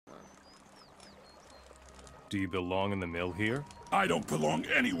Do you belong in the mill here? I don't belong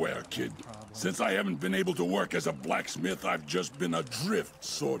anywhere, kid. Since I haven't been able to work as a blacksmith, I've just been adrift,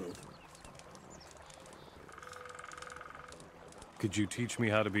 sort of. Could you teach me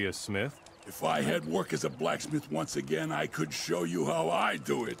how to be a smith? If I had work as a blacksmith once again, I could show you how I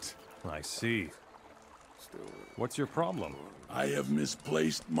do it. I see. What's your problem? I have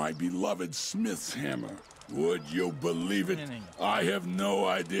misplaced my beloved smith's hammer. Would you believe it? I have no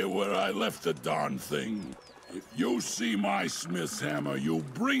idea where I left the darn thing. If you see my smith's hammer, you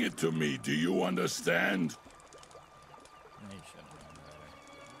bring it to me. Do you understand?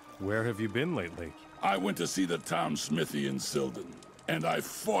 Where have you been lately? I went to see the town smithy in Silden, and I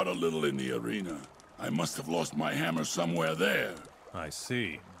fought a little in the arena. I must have lost my hammer somewhere there. I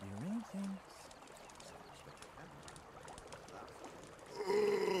see.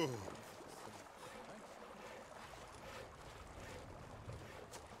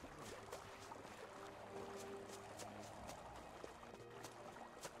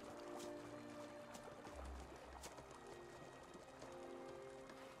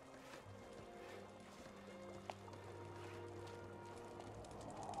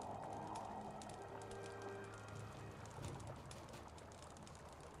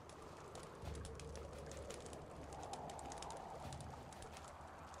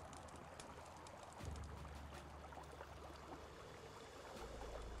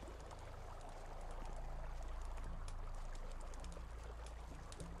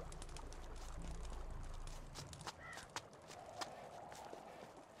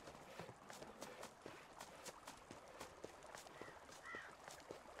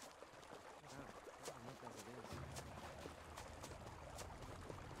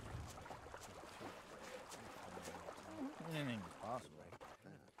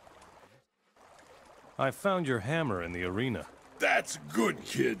 I found your hammer in the arena. That's good,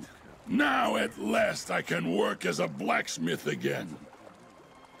 kid. Now, at last, I can work as a blacksmith again.